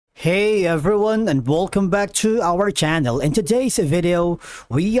Hey everyone, and welcome back to our channel. In today's video,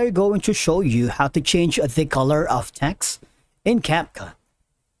 we are going to show you how to change the color of text in Capcut.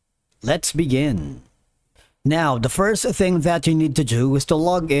 Let's begin. Now, the first thing that you need to do is to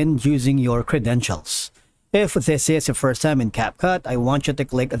log in using your credentials. If this is your first time in Capcut, I want you to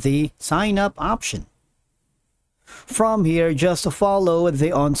click the sign up option. From here, just follow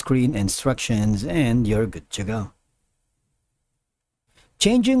the on-screen instructions and you're good to go.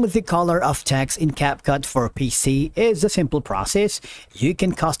 Changing the color of text in Capcut for PC is a simple process. You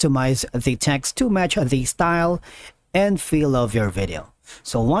can customize the text to match the style and feel of your video.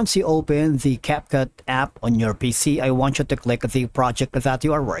 So once you open the Capcut app on your PC, I want you to click the project that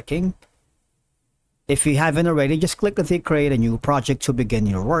you are working. If you haven't already, just click the create a new project to begin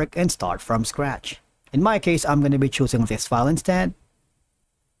your work and start from scratch. In my case, I'm going to be choosing this file instead.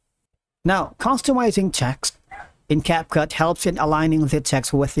 Now, customizing text in Capcut helps in aligning the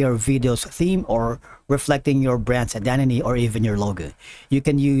text with your video's theme or reflecting your brand's identity or even your logo. You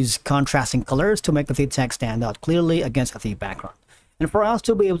can use contrasting colors to make the text stand out clearly against the background. And for us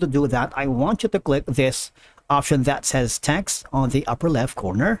to be able to do that, I want you to click this option that says text on the upper left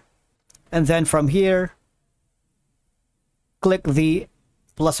corner. And then from here, click the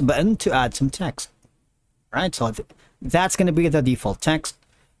plus button to add some text. Right, so that's going to be the default text.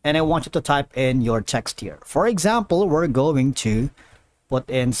 And I want you to type in your text here. For example, we're going to put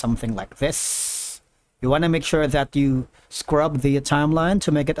in something like this. You want to make sure that you scrub the timeline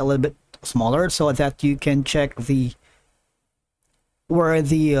to make it a little bit smaller so that you can check where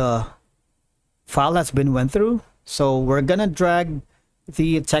the file has been went through. So we're gonna drag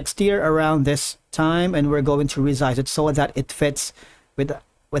the text here around this time and we're going to resize it so that it fits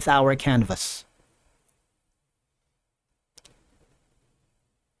with our canvas.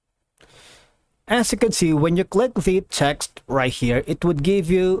 As you can see, when you click the text right here, it would give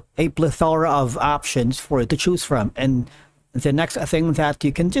you a plethora of options for you to choose from. And the next thing that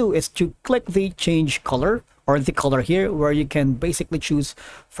you can do is to click the change color or the color here, where you can basically choose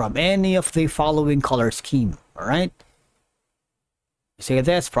from any of the following color scheme. All right. You see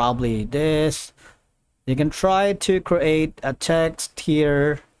this, probably this. You can try to create a text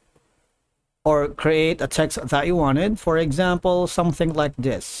here or create a text that you wanted. For example, something like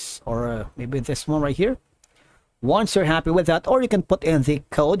this, or maybe this one right here. Once you're happy with that, or you can put in the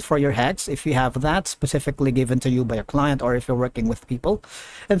code for your hex if you have that specifically given to you by your client or if you're working with people.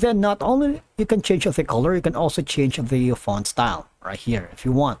 And then not only you can change the color, you can also change the font style right here if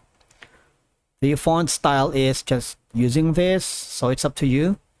you want. The font style is just using this, so it's up to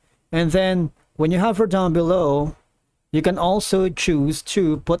you. And then when you hover down below, you can also choose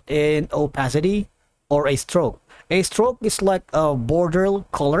to put in opacity or a stroke. A stroke is like a border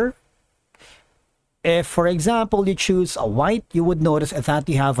color. If, for example, you choose a white, you would notice that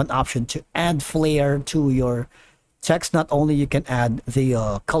you have an option to add flare to your text. Not only you can add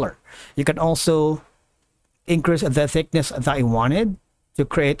the color, you can also increase the thickness that you wanted to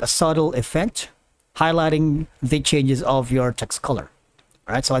create a subtle effect, highlighting the changes of your text color.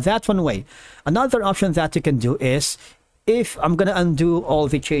 All right, so that's one way. Another option that you can do is, if I'm gonna undo all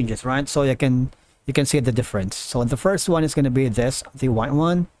the changes, right, so you can see the difference. So the first one is going to be this, the white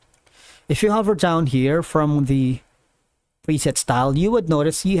one. If you hover down here from the preset style, you would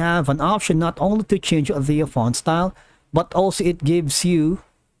notice you have an option not only to change the font style, but also it gives you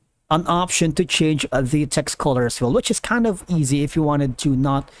an option to change the text color as well, which is kind of easy if you wanted to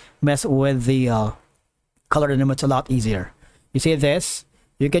not mess with the color element. It's a lot easier. You see this?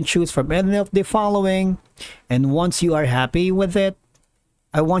 You can choose from any of the following, and once you are happy with it,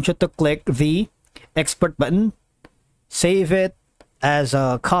 I want you to click the export button, save it as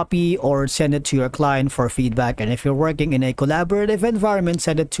a copy or send it to your client for feedback. And if you're working in a collaborative environment,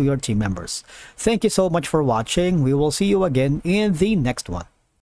 send it to your team members. Thank you so much for watching. We will see you again in the next one.